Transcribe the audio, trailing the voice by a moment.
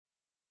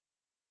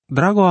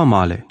Drago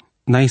amale,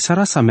 na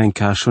isara sa men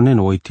ka shonen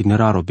o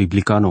itineraro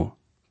biblicano,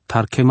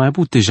 tar ke mai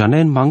bute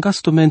janen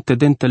mangastumente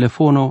den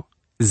telefono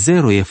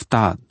 0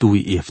 efta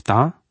 2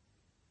 efta,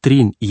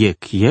 3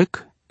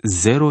 yek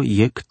 0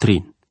 yek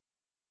 3.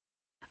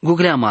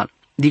 Google mal,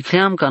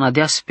 dicleam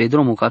canadias pe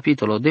drumul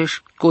capitolo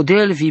deș,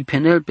 codel vi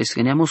penel pe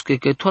scăneamus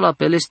că tola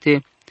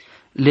peleste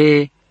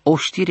le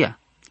oștirea,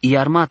 i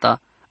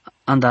armata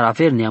andar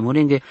avernia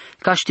morenge,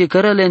 ca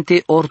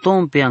știecărălente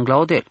ortom pe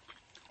anglaodel.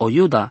 O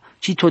iuda,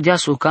 ci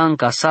todiasu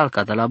canca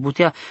salca de la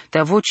butea,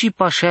 te voci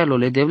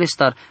pașelole de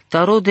vlestar, te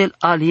rodel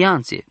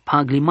alianțe,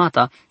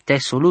 panglimata, te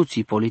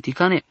soluții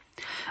politicane.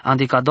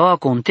 Adică a doua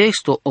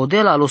contexto, o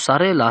de la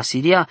losarela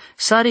Asiria,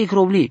 sari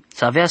grobli,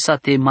 să avea să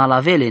te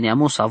malavele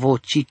neamos avo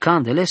ci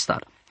candele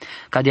star.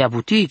 Ca de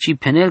abuti, ci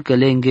penel că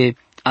lenghe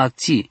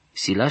acții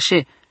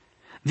silașe,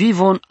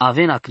 vivon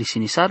avena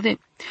crisinisarde,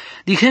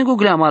 dihengu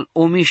greamal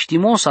o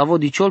miștimos avo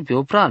diciol pe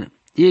oprale,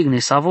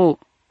 ignes avo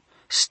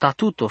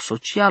statuto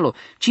socialo,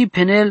 ci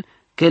penel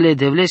că le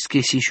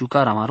devlesche si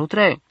șucara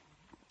marutreu.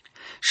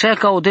 Șea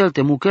ca o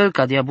delte muchel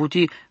ca de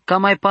abuti ca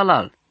mai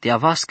palal, te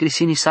avas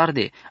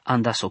crisinisarde,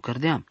 anda so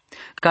cărdeam.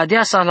 Ca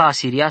dea sa la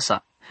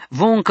Asiriasa,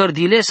 von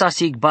cărdilesa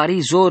sig bari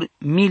zor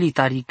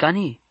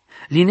militaricani,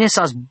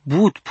 linesas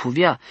but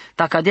puvia,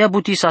 ta ca dea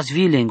buti sas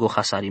vilengo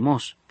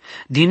hasarimos.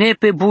 Dine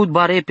pe but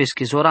bare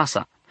pesche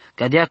zorasa,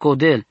 ca dea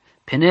codel,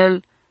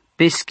 penel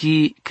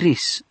peschi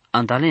cris,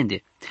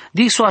 andalende.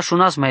 Diso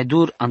așunas mai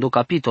dur ando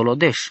capitolo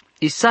deș,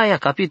 Isaia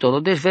capitolo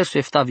deș versul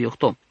eftavi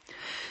 8.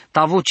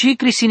 Ta voci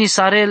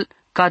crisinisarel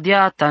ca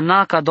dea ta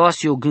na ca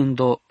doasio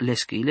gândo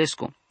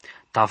leschiilesco.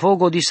 Ta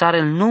vogo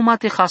disarel numa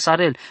te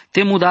hasarel,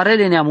 te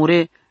mudarele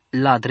neamure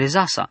la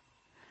drezasa.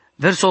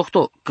 Versul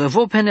 8. Că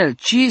vo penel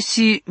ci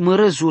si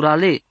mără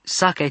zurale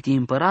sa ca ti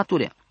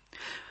împăraturea.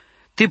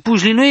 Te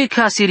pujlinoi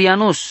ca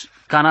sirianos,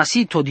 ca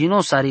nasi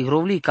todinos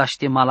arigrovli ca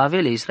ște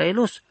malavele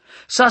israelos,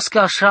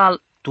 sasca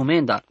șal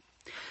tumendar.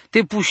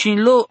 Te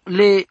pușinlo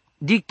le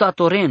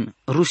dictatoren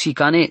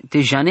rusicane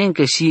te janen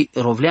că si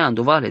rovlean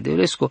dovale de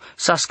ulesco,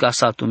 sasca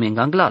saltumen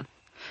ganglal.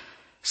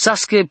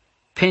 Sasca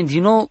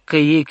pendino că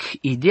ec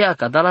ideea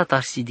ca dala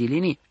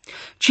tarsidilini.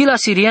 Ci la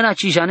siriena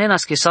ci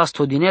janenas că sas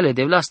todinele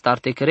de vlas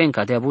tarte căren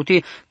ca de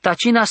abuti,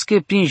 tacinas că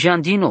prin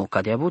jandino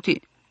ca de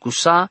abuti. Cu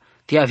sa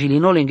te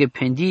avilino lenghe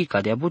pendi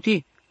ca de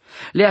abuti.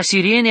 Le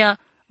asirienia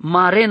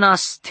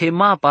marenas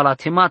tema pala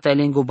temata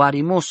lengo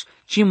barimos,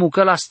 ci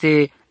mucălas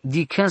te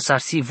dicân s-ar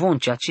si von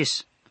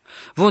ceacis.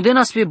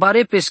 Vodenas pe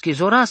bare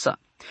peschezorasa.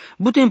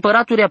 Bute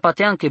împăraturea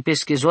patean că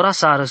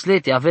peschezorasa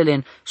arăslete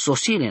avelen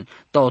sosilen,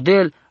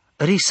 taudel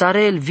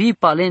risarel vi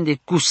palende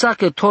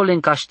cusacă tolen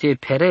caște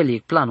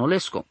perelic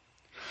planolesco.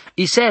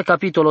 Isaia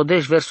capitolo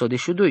 10 verso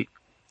 12.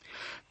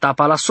 Ta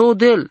palaso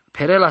del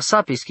perela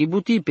sapis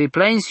chibuti pe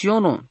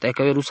plaensiono te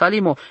ca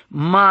Ierusalimo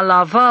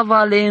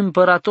malavava le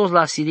împăratos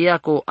la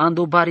siriaco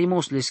ando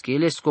barimos le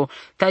schelesco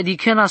ta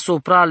dicena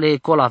sopra le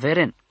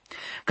colaveren.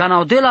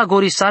 Canau de la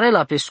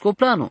gorisarela pe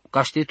scoplano,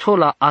 caște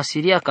tola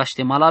asiria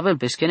caște malavel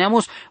pe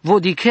scheneamos,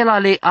 vodichela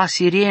le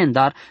asirien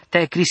dar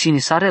te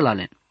crisinisarela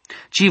len.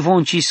 Ci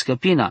von ci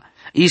scăpina.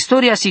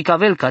 Istoria si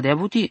cavel ca de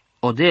abuti,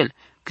 odel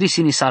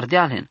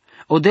crisinisardealen.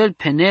 Odel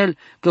penel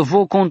că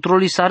vo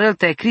controlisarel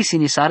te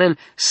crisinisarel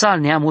sal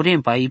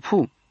neamurim pa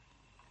ipu.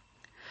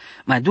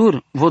 Mai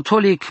dur,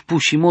 votolic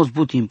pușimos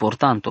but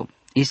importanto.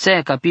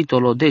 Isaia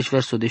capitolo 10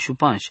 verso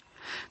 15.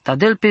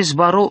 Tadel pe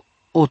zbaro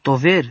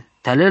otover,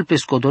 talel pe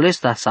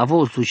scodolesta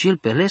savo sușil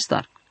pe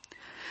lestar.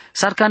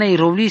 Sarcanei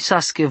rovli sa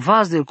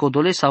schevaz del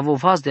codoles savo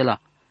vaz de la.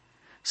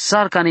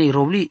 Sarcanei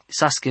rovli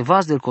sa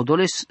schevaz del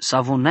codoles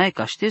savo nai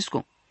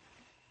caștesco.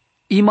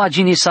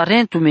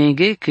 Imaginisaren tu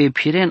menge că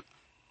piren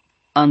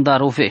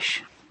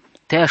andaroveș.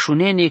 Te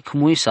așunenic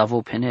mui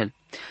savo penel.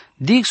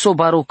 Dig so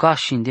baroca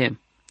șindem.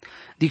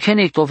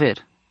 Dichenec tover.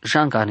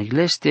 Janganic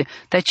leste.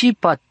 Te ci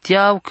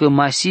pateau că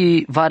mai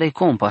si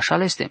varecom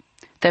pașaleste.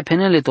 Te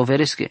penele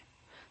toveresche.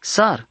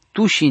 Sar,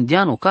 tu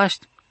șindeanu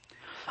caști?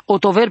 O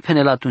tover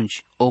penel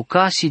atunci. O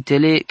casi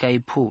tele ca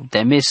pu.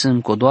 Te mes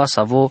în codoa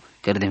savo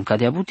cărdem ca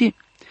de abuti.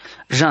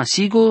 Jean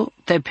sigo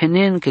te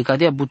penen că ca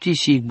de abuti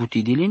si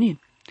buti dilini.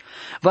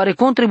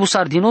 Varecom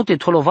trebusar dinote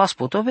tolovas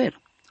potover.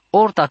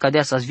 Orta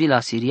cadea să-ți vii la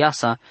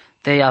Siriasa,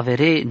 te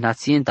avere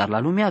națientar la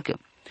lumeacă.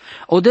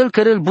 Odel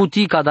cărel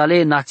buti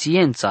cadale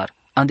națiențar,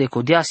 ande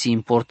codeasi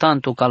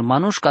importanto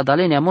calmanuș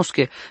cadale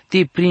neamosche,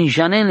 te prin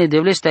janenle de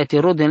vleste te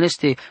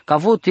rodenleste, ca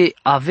vote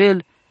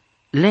avel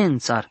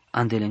lențar,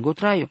 ande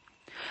lengotraio.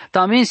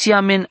 Tamen si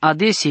amen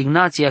adesi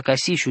ignația ca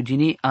si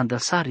șudini ande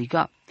sar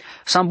riga.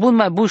 Sam bun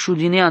mai bun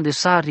șudini ande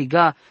sar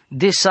riga,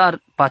 de sar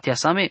patia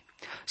same.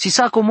 Si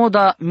sa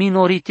comoda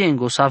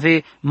minoritengo să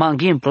ave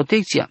manghiem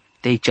protecția.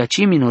 Te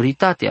ceaci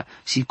minoritatea,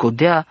 si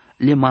codea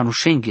le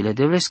manușenghile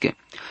de vlesche.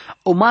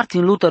 O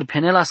Martin Luther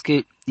penelas că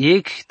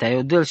ec te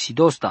odel si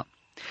dosta.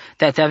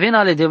 Te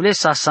avenale de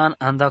vlesa san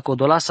anda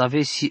codola să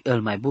vezi si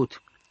el mai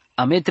but.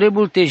 Ame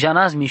trebul te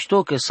janaz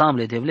mișto că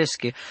samle de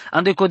vlesche,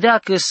 ande codea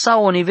că sa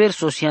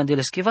universo si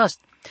andelesche vast.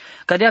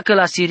 Cadea că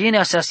la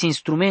sirienea sa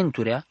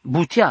instrumenturea,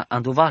 butea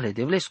ando vale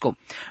de vlesko.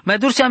 Mai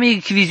durse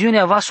mi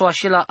viziunea vaso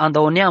așela anda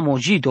o neamo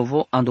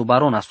Gidovo ando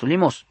barona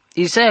stulimos.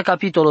 Isaia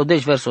capitolo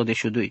 10 verso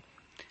 22.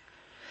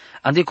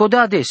 Ande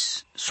codea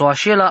des, so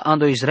așela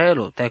ando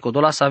Israelo, te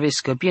codola să aveți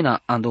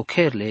scăpina ando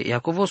kerle,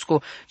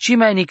 Iacovosco, ci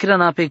mai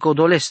nicrena pe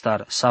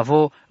codolestar,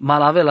 savo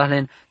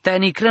malavelalen, te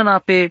nicrena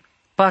pe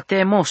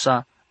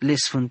patemosa le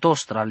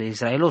sfântostra le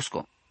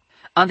Israelosco.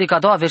 Ande ca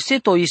doua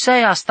verseto,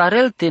 Isaia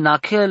starelte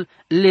naquel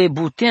le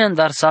buten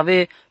dar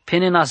save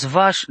penenas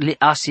vaș le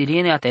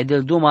asiriene te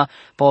del duma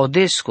pa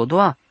odes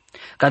codoa.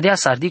 Cadea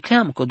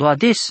sardicleam codoa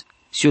des,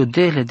 si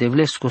odele de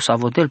vlesco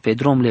savodel pe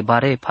drom le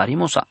bare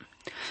parimosa.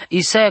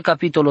 Isaia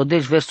capitolo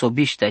 10 verso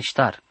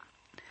 27.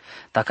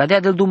 Ta cadea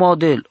del duma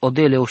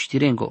odele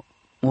oștirengo,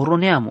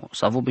 moroneamo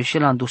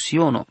savobeșela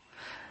andusiono,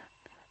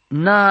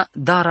 na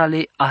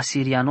darale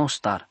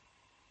asirianostar.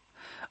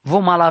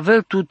 Vom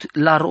alavel tut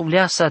la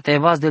rovleasa te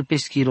vas del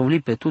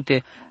peschirovli pe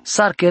tute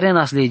sar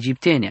kerenas le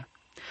egiptenia.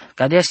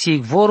 Cadea si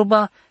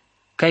vorba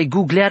ca-i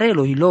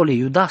guglearelo ilole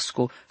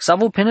iudasco,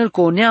 savo penel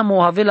co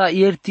neamo avela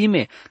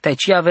iertime, tai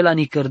ci avela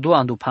nicărdoa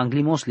andu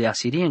panglimos le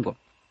asiriengo.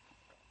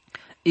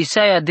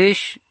 Isaia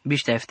deș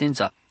biște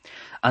eftența.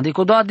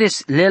 Adică doa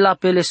des lela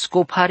pele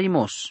scop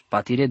harimos,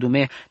 patire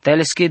dume,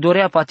 telesche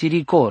dorea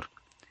patiri cor.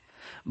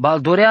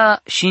 Bal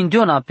dorea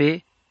șindiona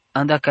pe,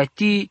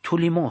 andacati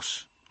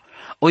tulimos.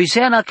 O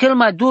Isaia na cel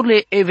mai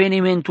durle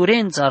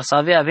evenimenturența ar să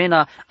avea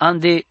vena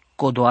ande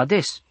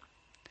codoades.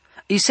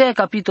 Isaia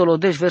capitolo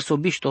 10 verso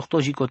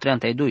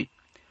 28-32.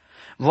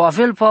 Vo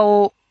avel pa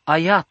o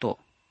ayato,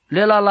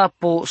 lela la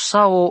po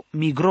sao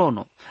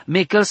migrono,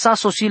 me kel sa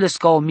sosiles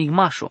ca o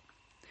migmașo.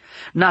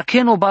 Na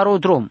keno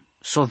barodrom,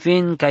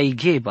 soven ca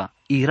igeba,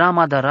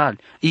 irama daral,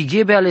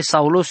 igebe ale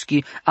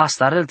sauloski,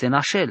 astarelte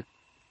nașel.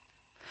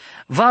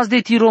 Vas de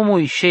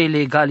tiromui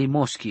șeile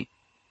galimoschi.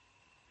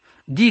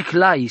 Dic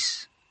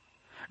lais,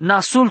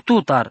 nasul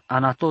tutar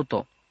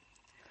anatoto.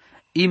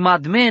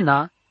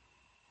 Imadmena,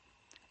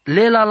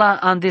 lela la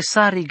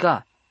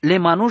andesariga, le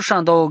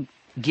manușando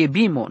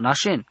gebimo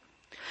nașen.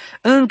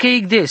 Încă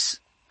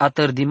igdes,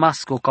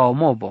 atărdimasco ca o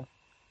mobo.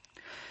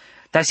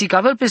 Dar si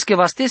cavel pesche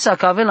vastesa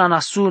cavel la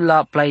nasul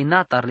la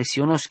plainatar le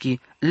sionoschi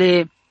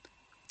le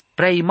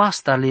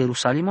preimastar le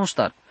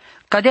Ierusalimostar.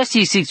 Cadea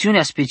si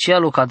secțiunea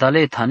specială ca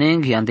dale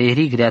tanenghi ande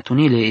erigre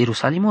atunile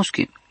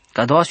Ierusalimoschi.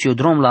 Cadea si o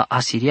drom la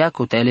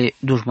asiriaco tele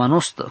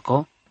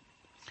dușmanostăco.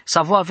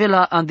 Savo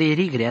avela ande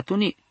erigre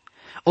atuni.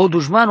 O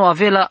dușmano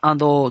avela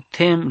ando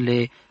tem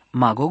le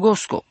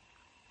magogosco.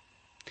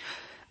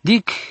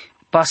 Dic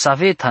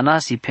pasave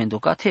tanasi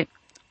pendocate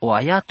o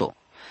ayato.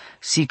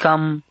 Si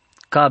cam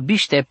ca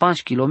biște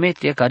 5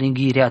 kilometri care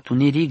înghire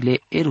atunirig le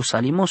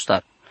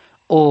Ierusalimostar.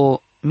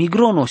 O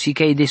migrono si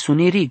ca de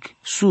sunirig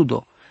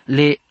sudo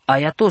le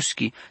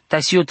ayatoschi. Ta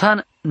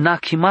siotan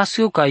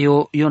nachimasio ca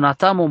yo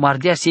Ionatamo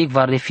mardia siec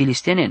var le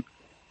filistenen.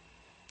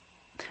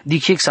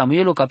 Dicec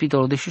Samuelo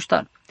capitolul de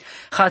șustar.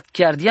 Hat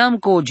chiardiam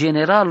co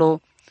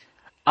generalo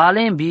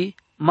alembi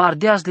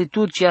mardeas de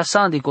Turcia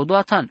sande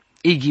codoatan.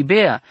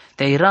 Igibea,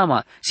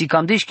 Teirama, si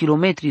cam 10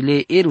 kilometri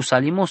le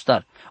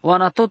Ierusalimostar. O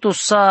anatotos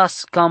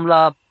sas cam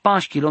la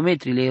 5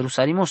 kilometri le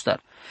Ierusalimostar.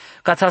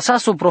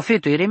 Catrasaso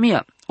profeto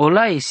Ieremia,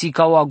 olae si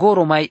ca o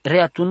agoro mai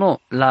reatuno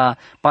la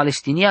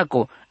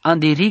palestiniaco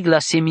ande rigla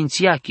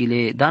semințiachi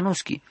le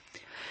danoschi.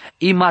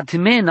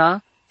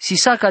 Imadmena si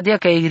sa cadea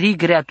ca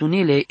rig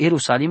reatunile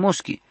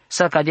Ierusalimoschi,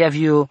 sa cadea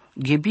vio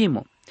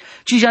gebimo.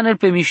 Ci janel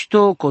pe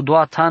mișto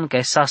codoa tan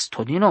ca sas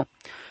todino.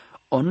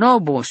 O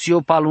nobo si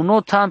o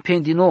paluno tan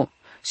pendino,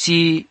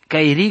 si ca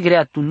rig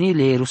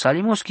reatunile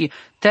Ierusalimoschi,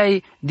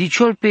 tai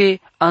diciol pe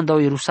andau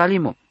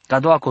Ierusalimo. Ca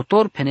doua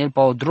cotor penel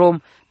pa o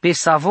drom, pe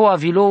savo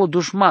avilo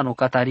dușmano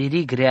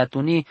catariri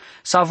greatuni,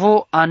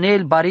 savo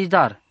anel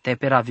baridar, te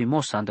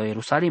peravimos andau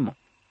Ierusalimo.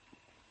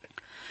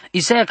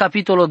 Isaia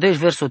capitolo 10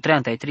 verso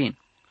 33.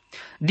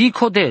 Dic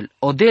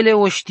odele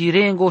o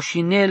știrengo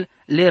și nel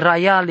le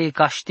raiale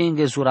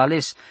caștenge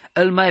zurales,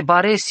 îl mai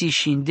baresi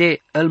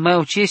șinde, îl mai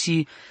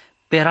ocesi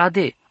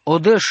perade,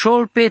 odel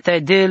șol pe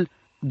tai del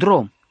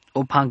drom,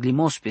 o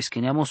panglimos pe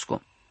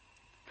skeneamosco.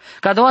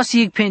 Ca doua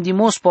si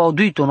pendimos pa o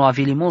duitono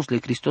avilimos le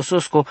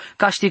Cristososco,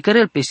 ca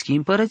șticărel pe schi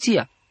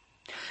împărăția.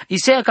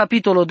 Isaia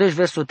capitolul 10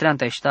 versul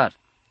 30.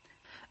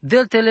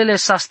 Deltelele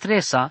sa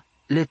stresa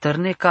le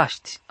tărne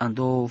caști,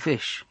 ando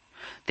veș.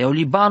 Teo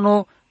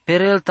Libano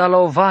perelta la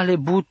o vale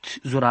but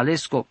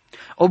zuralesco,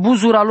 o bu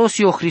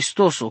zuralosi o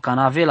Hristoso, ca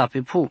navela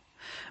pe pu.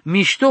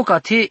 Mișto ca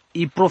te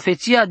i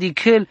profeția di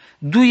chel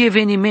dui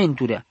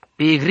evenimenturea,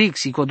 pe egric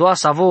si codoa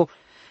savo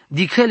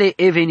di chele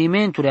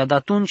evenimenturea de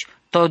atunci,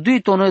 to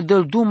duitono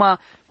del duma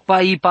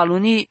pa i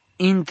paluni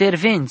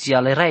intervenția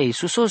le rei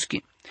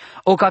susoschi.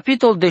 O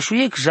capitol de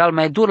șuiec jal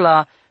mai dur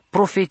la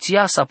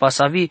profeția sa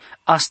pasavi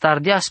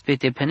astardeas pe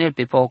te penel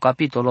pe pa o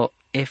capitolo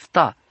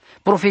efta.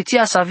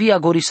 Profeția sa via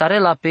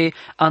gorisarela pe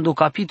ando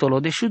capitolo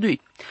de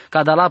șudui.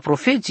 Cada la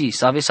profeții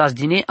sa vesas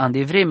dine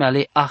ande vreme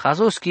ale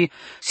Ahazoschi,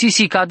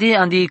 si cade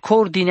ande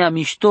cordinea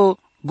mișto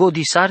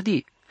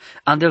godisardi.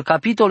 Andel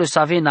capitolo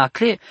save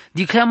nacle,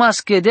 dicleamas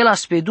că de la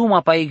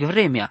speduma pa ec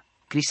vremea,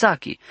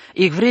 crisaki,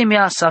 ec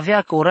vremea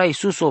savea că ora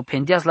Iisus o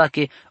pendeaz la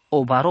că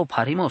o baro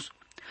parimos.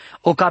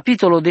 O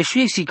capitolo de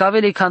șuexi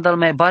cavele candal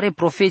mai bare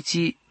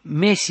profeții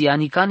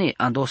mesianicane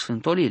ando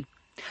sfântolil.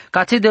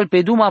 Catedel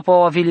pe duma pa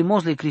o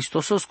avelimos le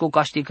Cristosos co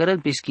cașticărăl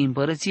pe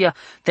schimbărăția,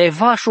 te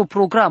vașo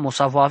programo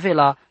sa vo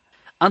avela.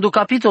 Ando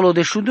capitolo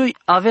de șudui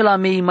avela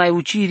mei mai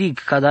uci rig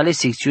cadale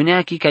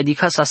secțiunea chi ca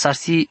dica sa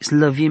sarsi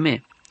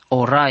slăvime.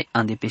 Orai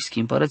ande pe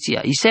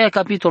schimbărăția. Isaia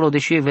capitolo de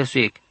șue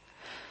versuec.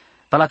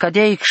 Pala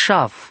cadeic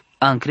șav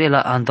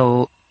ancrela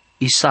ando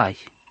Isai.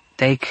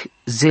 Teic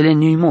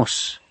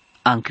zeleniumos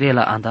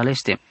ancrela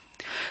andaleste.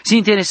 Si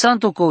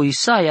interesanto co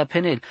Isaia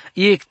penel,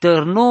 ec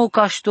tărno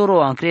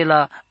caștoro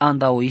ancrela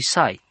andao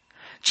Isai.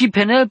 Ci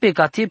penel pe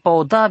cate pa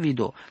o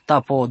Davido, ta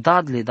pa o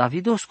dadle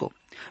Davidosco.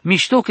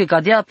 Mișto că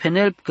cadea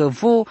penel că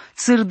vo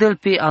țârdel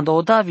pe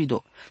andao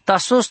Davido, ta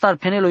sostar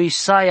penelo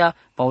Isaia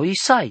pa o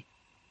Isai.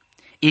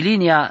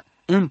 Ilinia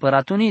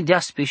împăratunii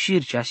deas pe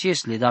șirce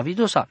asiesle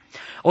Davidosa.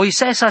 O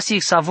Isai sa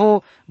sic sa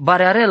vo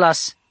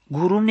barearelas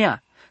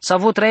gurumnea. Sa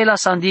vo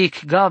trăielas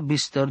andic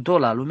gabister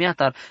dola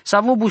lumiatar, sa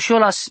vo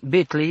bușolas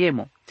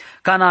Betleemo.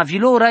 Ca na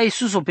vilora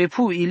Iisuso pe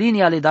pu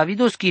ilinia le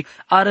Davidoschi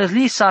a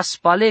răzlisa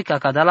spaleca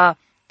ca de la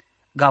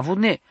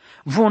gavudne.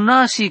 Vo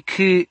nasi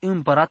că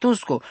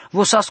împăratosco,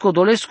 vo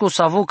sascodolesco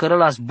sa vo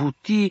cărălas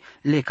buti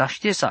le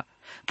caștesa.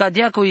 Ca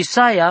deaco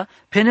Isaia,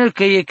 penel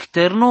că ec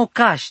terno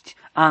caști,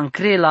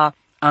 ancrela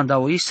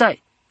andao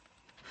Isai.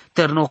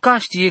 Terno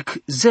caști ec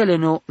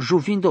zeleno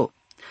juvindo.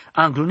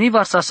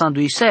 Anglunivar sa sandu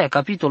Isaia,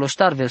 capitolo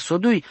star verso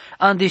 2,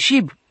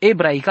 andeshib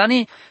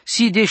ebraicane,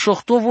 si de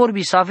șohto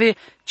vorbi să ave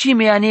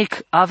cimeanec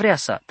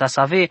avreasa, ta să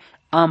ave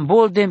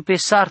ambolden pe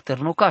sarter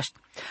nocaști.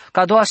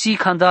 Ca doa si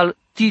candal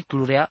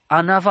titlurea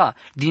anava,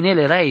 din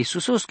ele rea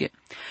Iisusosche.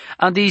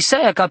 Ande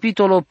Isaia,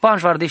 capitolo 5,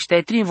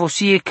 vardeștea trin,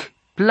 vosiec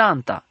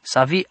planta, să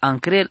avi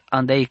ancrel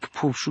andaic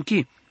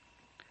pupșuchi.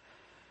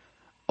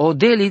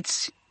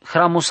 Odeliți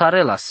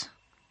hramosarelas.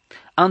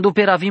 Ando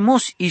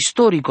peravimos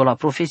istorico la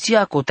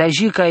profeția co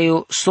taijica e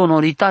o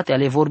sonoritate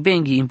ale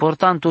vorbenghi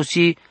importanto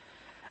si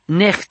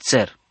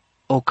nehțer,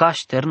 o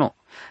cașterno.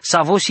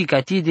 Sa vosi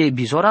cati de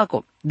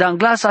bizoraco, dan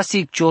glasa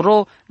si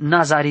cioro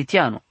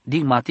nazaritiano,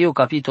 din Mateo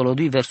capitolo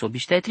 2 verso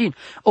 23,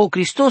 o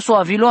Cristoso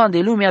aviloan de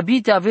lumea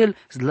bite avel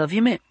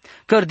slăvime,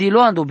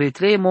 cărdiloando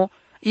Betlemo,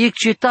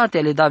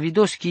 excitatele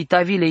Davidoschi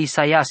tavile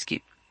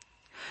Isaiaschi.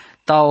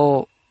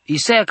 Tao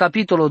Isaia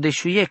capitolo de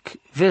șuiec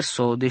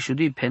verso de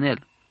șudui penel.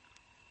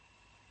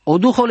 O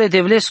duhole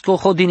devlesco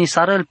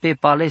hodinisarăl pe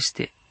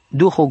paleste,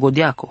 duho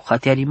godiaco,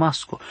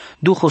 hatiarimasco,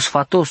 duho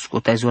sfatosco,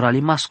 tai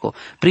zoralimasco,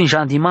 prin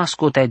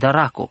jandimasco, tai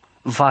daraco,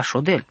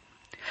 vașodel.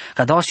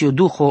 Cada osi o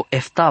duho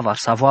eftavar,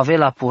 sa vo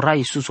avela pura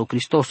Iisuso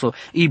Cristoso,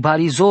 i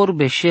barizor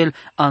beșel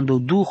ando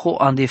duho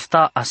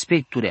andefta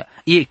aspecturea,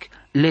 iec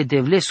le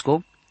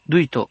devlesco,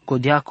 duito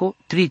godiaco,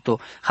 trito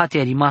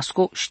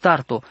hatiarimasco,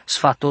 ștarto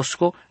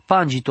sfatosco,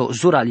 pangito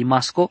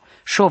zuralimasco,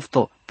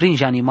 șofto prin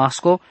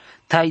janimasco,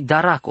 tai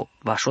daraco,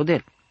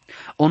 vașodel.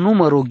 O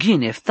număro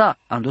ghin efta,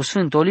 ando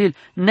sfântolil,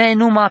 ne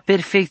numa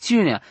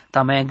perfecțiunea,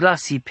 ta mai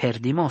glasi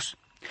perdimos.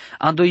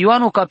 Ando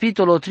Ioano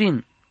capitolo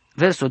 3,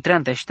 verso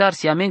 34,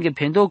 si amenge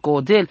pendo co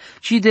odel,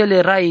 ci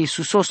dele rai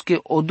Iisusosche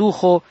o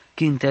duho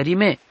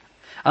quinterime.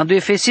 Ando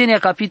Efesenia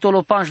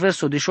capitolo 5,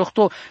 verso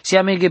 18, si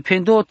amenge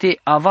pendo te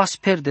avas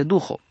perde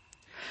duho.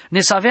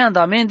 Ne savea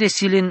andamende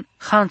silin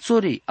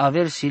hanțori,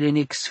 aver silin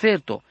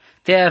exferto,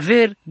 te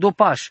aver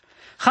dopaș.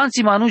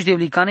 Hanții manuși de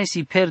vlicane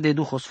si perde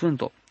duho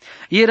sfânto.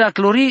 Era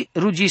clori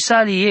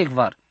rugisali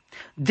egvar,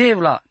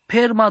 devla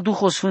perma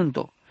duho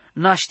sfânto,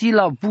 naști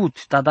la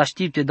but, ta da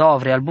știi te dau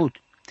avreal but.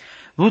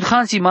 But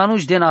hanții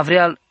manuși de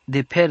navreal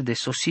de perde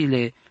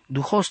sosile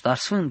duhostar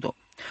sfânto.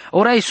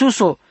 Ora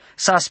Iisuso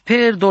sa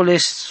sperdole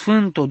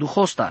sfânto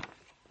duhostar.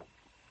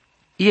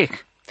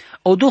 Iec,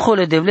 o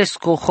duhole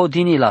devlesco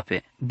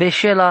hodinilape,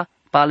 beșela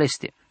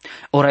paleste.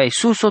 Ora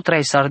Iisuso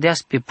trai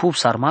sardeas pe pup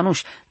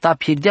sarmanuș, ta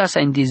pierdeasa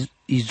în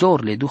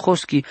izorle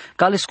duhoschi,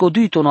 cale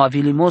scoduito no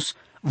avilimos,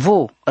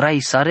 vo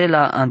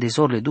raisarela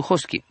andezorle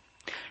duhoschi.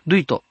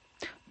 Duito,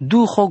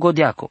 duho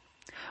godiaco,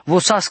 vo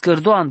sa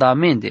scărdo anda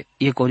amende,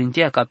 e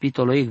Corintia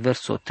capitolo 1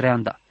 verso 3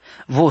 anda.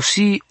 Vo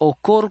si o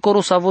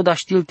corcoro sa vo da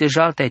știl te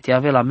jalta te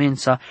avea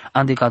mensa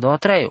ande ca doua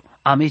treio,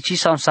 ameci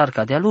sa un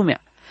sarca de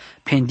lumea.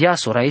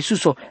 Pendiaso ra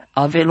Iisuso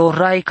avelo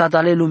rai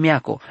cadale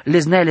lumiaco,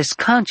 les nele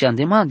scanci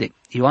andemande.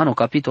 Ioano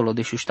capitolo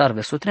 16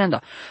 verso 3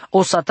 anda.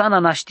 O satana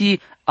naști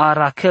a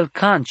Rachel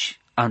canci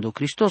ando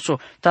Cristoso,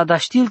 ta da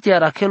știlte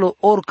arachelo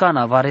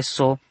orcana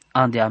vareso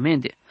ande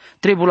amende.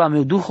 Trebula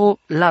meu duho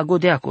la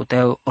godeaco, te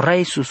ra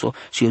Iisuso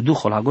si o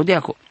duho la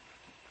godeaco.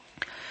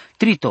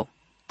 Trito,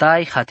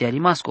 tai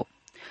hatiarimasco.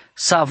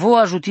 Sa vo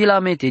ajutila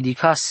me te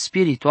dicas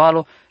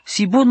spiritualo,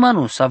 si bun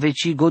manu sa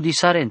veci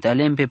godisarente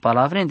alempe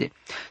palavrende.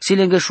 Si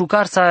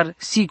lengășucar sar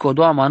si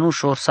codoa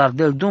manuș or sar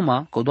del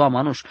duma codoa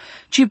manuș.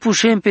 Ci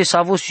pușempe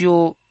sa vos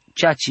eu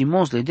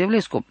čačimos le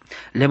devlesko.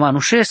 Le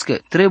manušeske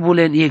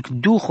trebule nek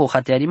duho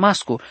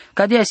hatearimasko,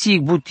 kadea si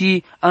ik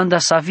buti anda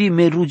savi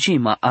me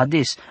rugima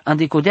ades,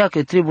 ande kodea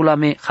că trebula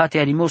me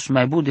hatearimos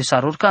mai bude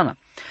sarorcana.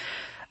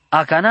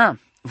 Acana,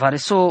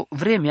 vareso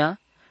vremea,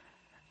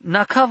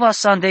 nakava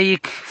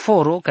sandeic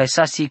foro, ca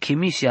sasi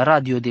chemisia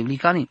radio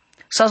devlicani,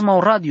 sas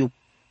mau radio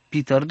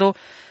Peterdo,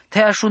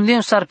 te așundem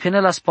sar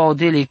penela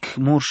spaudelic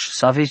murș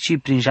saveci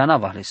prin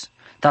janavales.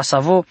 Ta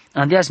savo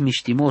andeas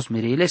miștimos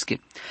mireilesche.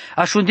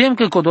 Așundem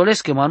că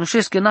codolesche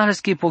manușesche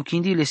nahesche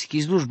pochindile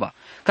schizlujba.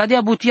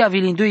 Cadea butia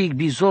vilindoic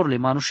bizorle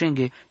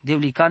manușenge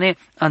devlicane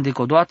ande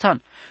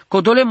codoatan.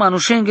 Codole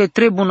manușenge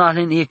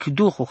trebunalen ec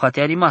duho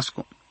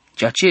hatearimasco.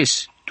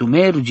 Ceaces, tu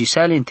me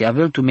rugisalen te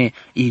avel tu me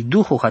ec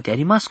duho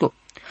hatearimasco.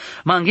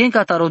 Mangen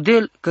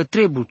catarodel că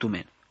trebul tu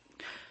men.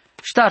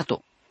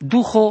 Ștarto,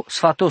 duho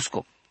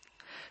sfatosco.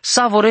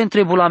 Savoren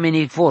trebul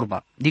amenic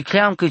vorba.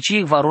 Dicleam că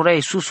ciic varora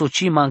Iisus o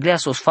ci manglea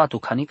o sfatu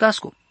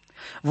canicasco.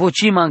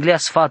 Voci manglea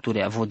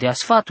sfaturea, vodea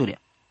sfaturea.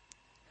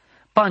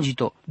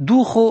 Pangito,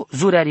 duho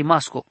zurea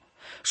rimasco.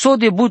 So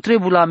debut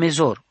trebul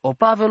amezor. O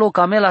pavelo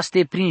camela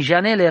ste prin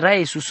janele rai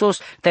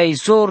Iisusos ta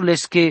izor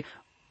leske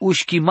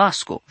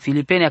ușchimasco.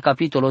 Filipenia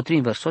capitolo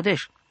 3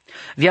 versodeș.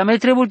 Viame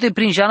trebul te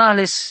prin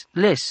janales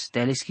les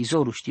te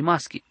leschizor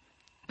uștimaschi.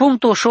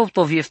 Puncto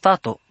șofto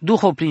vieftato,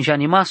 duho prin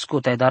janimasco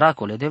te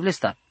daracole de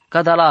vlestar.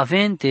 Cada la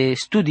avente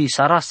studii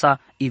sarasa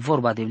i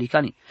vorba de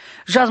vlicani.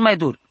 Jaz mai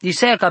dur,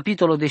 Isaia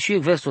capitolo deși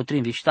verso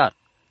 3 viștar.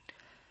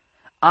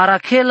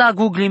 Arachela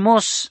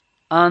guglimos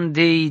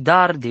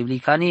andeidar de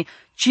vlicani,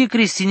 ci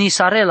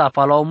cristinisarela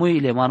pala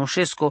omuile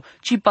manușesco,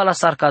 ci pala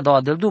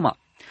sarcadoa del duma.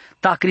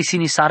 Ta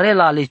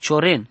cristinisarela le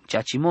cioren,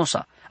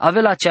 ceacimosa,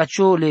 avela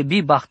ceacio le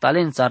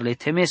bibahtalențar le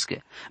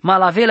temesche,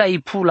 malavela i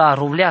pula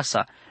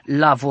ruvleasa,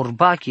 la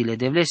vorbachile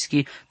de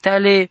vleschi,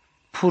 tale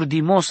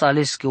purdimos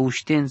alesche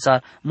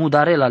uștența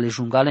mudarela le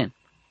jungalen.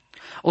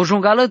 O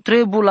jungală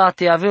trebula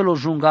te avelo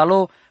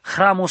jungalo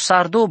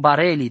hramosardo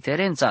bareli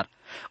terențar.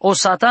 O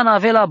satana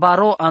avela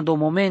baro ando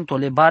momento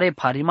le bare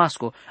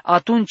parimasco,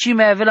 atunci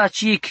mai avela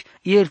cic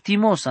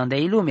iertimos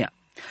andei lumea.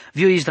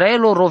 Vio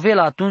Israelo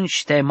rovela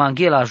atunci te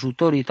manghela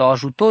ajutorii tău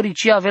ajutorii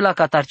ci avela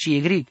catarcie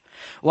grig.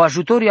 O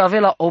ajutorii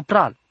avela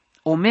opral.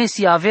 O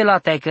mesi avela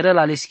te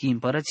cărela leschi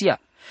împărăția.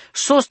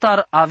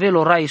 Sostar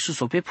avelo rai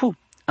Iisus-o pe pu.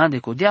 Ande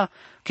codea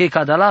că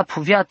cadala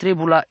puvea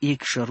trebula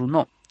ic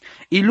șăruno.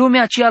 I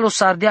lumea ci alo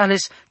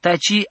sardeales, ta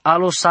ci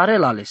alo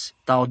sarelales,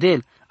 ta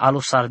odel alo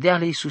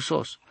sardeale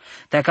Iisusos.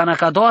 Ta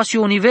canacadoasi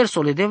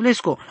universole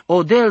devlesco,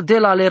 odel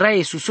del ale rai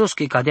Iisusos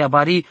că cadea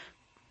bari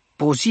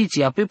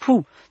poziția pe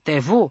pu, te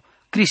vo,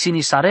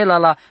 crisini sarela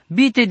la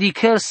bite di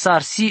chel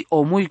sarsi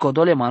o mui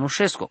codole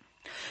manușesco.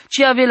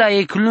 Ci avela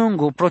ec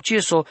lungo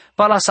proceso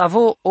pala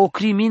savo o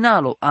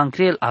criminalo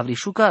ancrel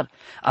avrișucar,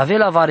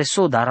 avela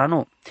vareso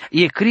darano.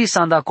 E cris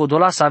anda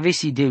codola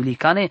savesi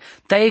devlicane,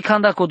 ta e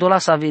canda codola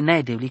save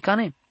nei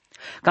devlicane.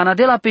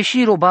 Canadela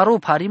peșiro baro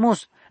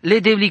parimos, le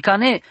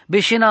devlicane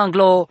beșena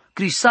anglo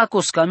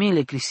crisacos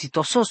camile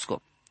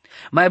crisitososco.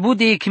 Mai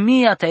bude ec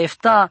mia ta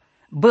efta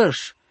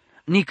bărș,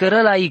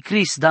 nicărăla i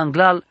cris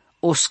danglal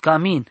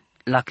oscamin,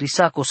 la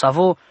crisaco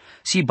savo,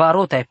 si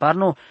barota e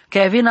parno,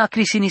 che avena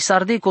crisini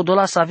sarde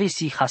codola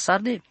savesi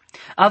hasarde.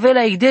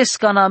 Avela igdes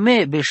cana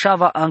me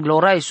beșava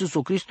anglora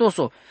Iisusu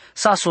Cristoso,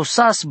 saso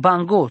sas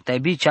bango te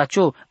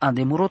biceacio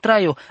ande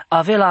murotraio,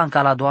 avela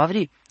ancala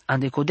doavri,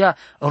 ande codea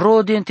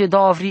rodente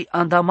doavri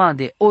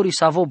andamande, ori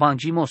savo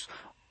bangimos,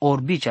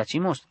 ori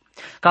biceacimos.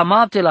 Cam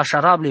apte la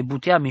șarable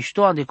butea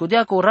mișto, ande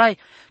codea corai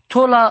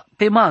tola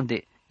pe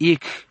mande,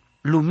 ic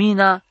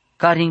lumina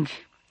caring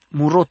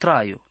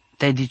murotraio,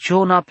 te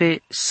diciona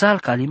pe sal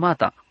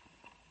calimata.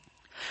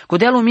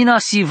 Codea lumina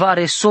si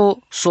vare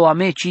so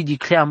ame ci di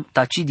cleam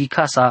ta ci di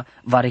casa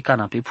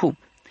varecana pe pu.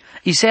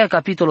 Isaia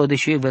capitolo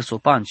deși verso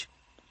 5.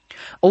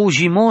 O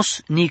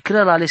jimos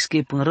nicrăl ales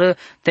che pânră,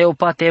 te o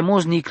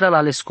patemos nicrăl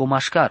ales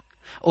comașcar.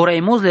 O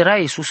raimos le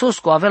rai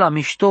Iisusosco avela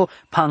mișto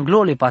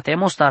panglole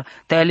patemos-tar,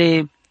 te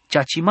le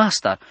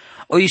ceacimastar.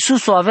 O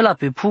Iisuso avela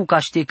pe pu ca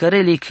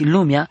ștecărelic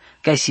lumea,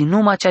 ca si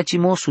numa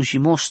ceacimosu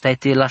jimos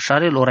te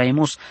lașarel o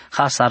raimos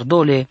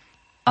hasardole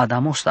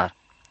adamostar.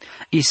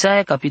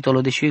 Isaia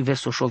capitolo deși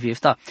verso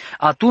 8.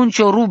 Atunci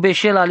o rube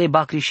șela le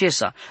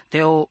bacrișesa,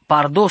 te o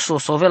pardoso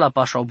sovela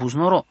pașa o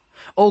buznoro.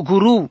 O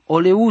guru, o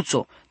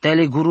leuțo, te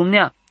le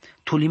gurumnea,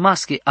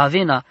 tulimasche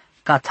avena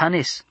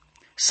catanes,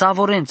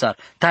 savorențar,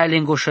 te le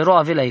îngoșero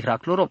avela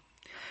icracloro.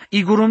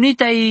 I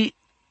gurumnita i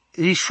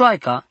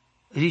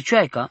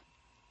ricioaica,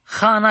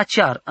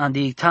 hanaciar ande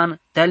ictan,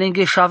 te le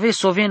îngeșave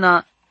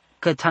sovena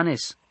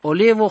catanes, o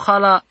levo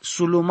hala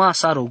suluma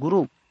saro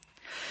guru.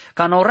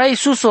 Ca nora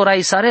Iisus o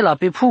raisarela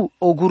pe pu,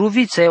 o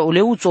guruvițe, o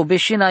leuț, o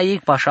beșina ei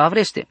pașa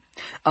avreste.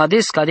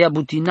 Ades cadea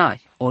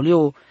butinai, o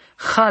leo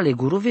hale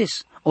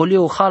guruves, o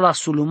leo hala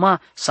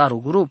suluma saru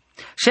guru.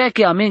 Și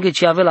că amenge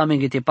ce avea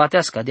amenge te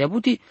patească de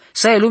buti,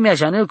 să e lumea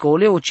janel că o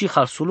leo ci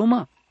hal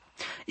suluma.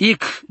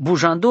 Ic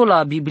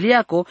bujandola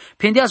bibliaco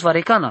pendeaz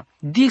varecana,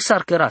 dic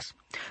sar căras.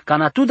 Ca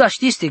natuda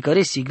știste că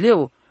resi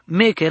gleo,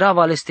 me că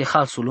rava leste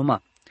hal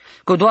suluma.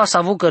 Codoa s-a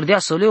avut cărdea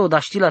să leo,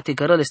 dar știi la te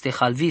cărăl este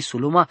halvi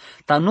suluma,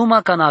 ta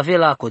numai ca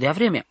n-avea codea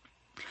vremea.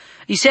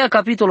 Isaia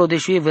capitolul de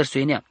șuie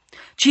versul enea.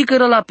 Ci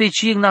cărăla pe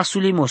ciec na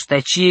sulimos,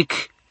 tai ciec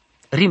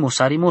rimos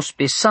arimos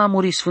pe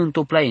samuri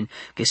sfânto plain,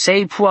 că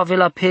sei pu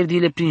avea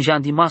perdile prin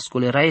Jean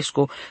Dimascole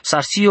raesco,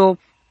 sarsio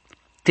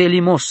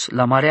telimos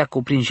la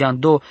mareaco prin Jean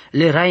do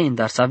le rain,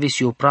 dar să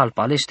avesi o pral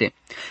paleste,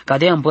 ca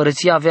de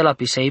împărăția avea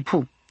pe sei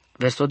pu.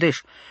 Versul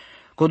deș.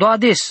 Codoa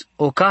des,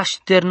 o caș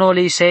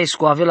ternole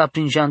isaesco avea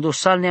prin Jean do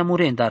sal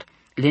neamuren, dar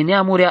le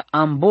neamurea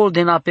ambol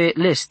de nape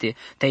leste,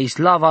 te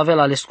islava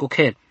avea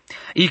lescocher.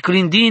 I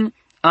clindin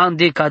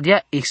ande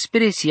cadea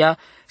expresia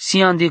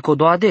si ande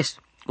codoades.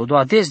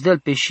 Codoades del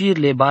pe șir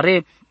le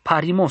bare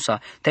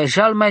parimosa, te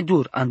jal mai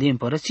dur ande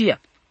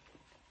împărăția.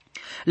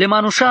 Le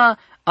manușa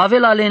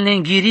avea le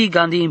înlenghirig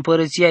ande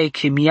împărăția e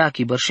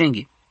chemiachi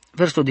bărșenghi.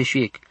 Versul de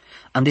șuiec.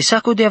 Ande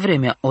saco de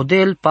vremea,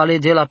 odel pale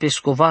de la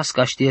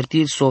pescovasca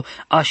știertir so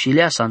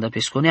așileasa ande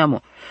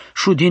pesconeamo,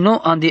 șudino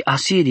ande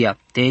Asiria,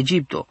 te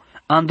Egipto,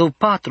 ando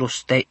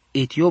Patros, te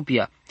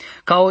Etiopia,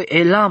 ca o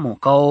Elamo,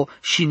 ca o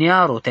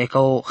Shinearo, te ca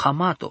o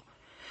Hamato,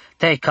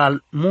 te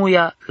cal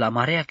muia la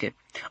mareache.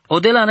 O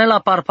de la nela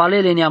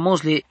parpalele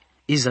neamosle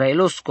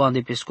Israelos cu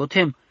ande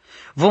pescotem,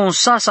 von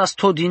sasas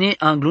todine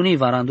angluni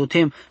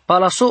varandutem,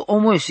 palaso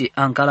omoesi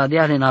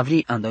ancaladeale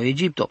navri andau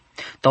Egipto,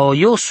 ta o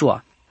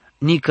Iosua,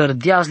 ni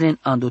cărdeazlen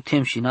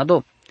andutem și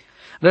nado.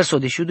 Verso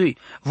de șudui.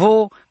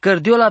 Vo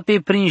cărdiola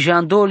pe prin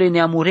jandole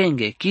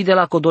neamurenghe, chi de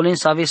la codolen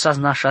să ave sas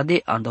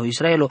nașade andau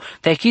Israelo,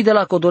 te chi de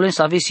la codolen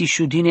să ave si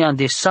șudine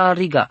ande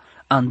sariga,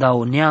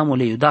 andau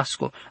neamule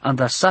iudasco,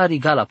 anda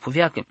sariga la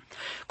puveacă.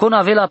 Con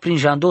avela prin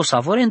jando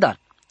savorendar,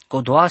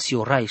 codoasi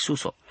o rai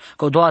suso,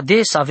 codoa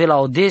des avela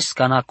o des,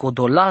 cana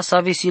codola să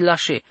ave si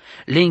lașe,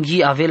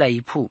 lenghi avela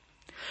ipu.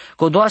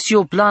 Codoasi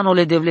o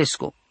planole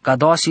devlesco,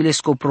 cadoasi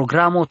lesco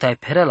programo tai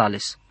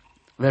perelales.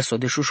 Verso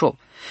de șușo.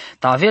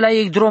 Ta avea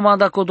ei droma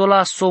da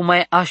codola so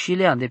mai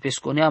așile ande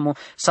pesconeamo,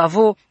 sa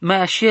vo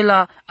mai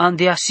așela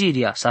ande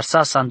Asiria,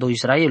 sarsas ando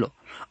Israelo,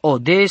 o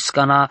des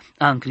cana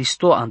an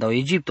Cristo andau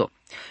Egipto.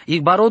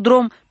 Ic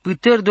barodrom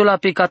puteri de la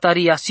pe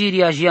cataria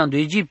Asiria și ando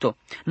Egipto,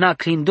 na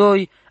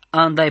clindoi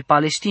andai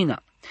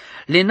Palestina.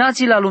 Le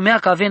nații la lumea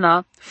ca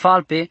vena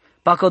falpe,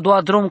 pacă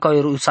doa drom ca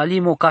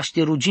Ierusalimo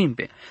caște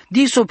rugimpe,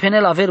 diso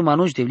penela ver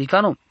manuș de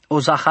vlicano, o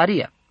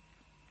Zaharia.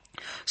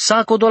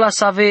 Sa codola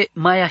save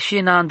mai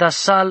așena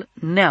andasal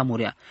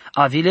neamurea,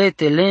 avile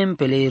telem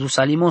pe le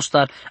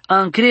Ierusalimostar,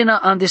 ancrena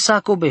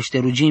andesaco bește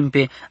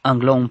rugimpe,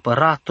 anglo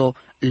împărato,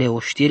 le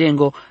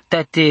oștirengo,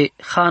 tete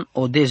han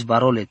odes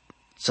barole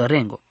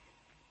țărengo.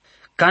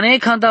 Cane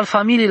candal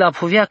familii la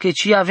povea că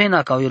ci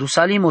avena ca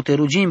Ierusalimo te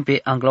rugimpe,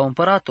 anglo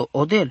împărato,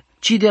 odel,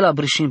 ci de la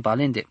brișin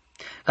palende.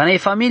 Cane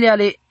familia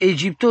ale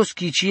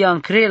egiptoschi ci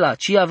ancrela,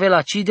 ci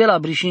avela ci de la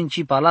brișin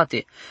ci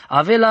palate,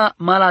 avela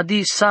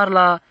maladi sar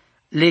la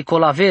le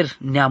colaver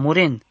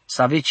neamuren,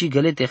 să aveci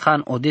gălete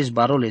han odes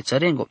barole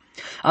țărengo.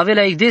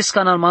 Avela igdes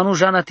canal manu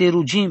jana te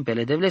rugim pe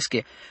le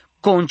devlesche,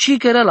 conci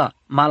cărăla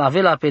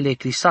malavela pe le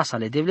crisasa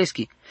le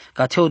devleschi,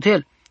 ca te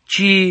odel,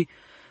 ci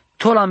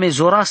tola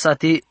mezorasa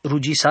te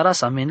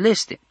rugisarasa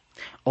menleste,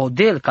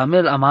 odel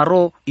camel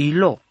amaro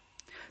ilo,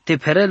 te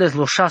pereles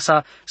lo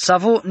șasa,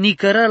 savo ni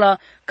cărăla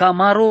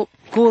camaro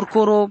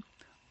corcoro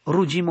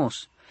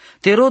rugimos,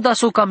 te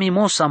rodaso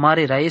camimos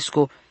amare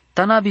raesco,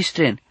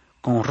 tanabistren,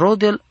 con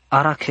rodel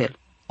Arachel,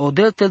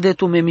 odeltel de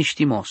tu me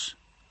miștimos.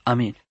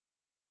 Amin.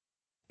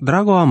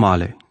 Drago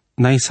amale,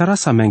 na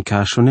isarasa menke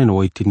ashonen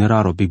o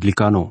itineraro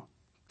biblicano,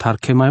 tar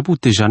che mai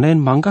bute janen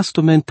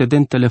mangastumente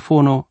den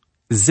telefono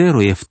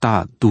 0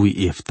 efta 2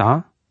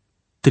 efta,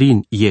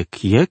 3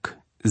 yek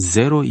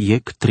 0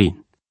 yek 3.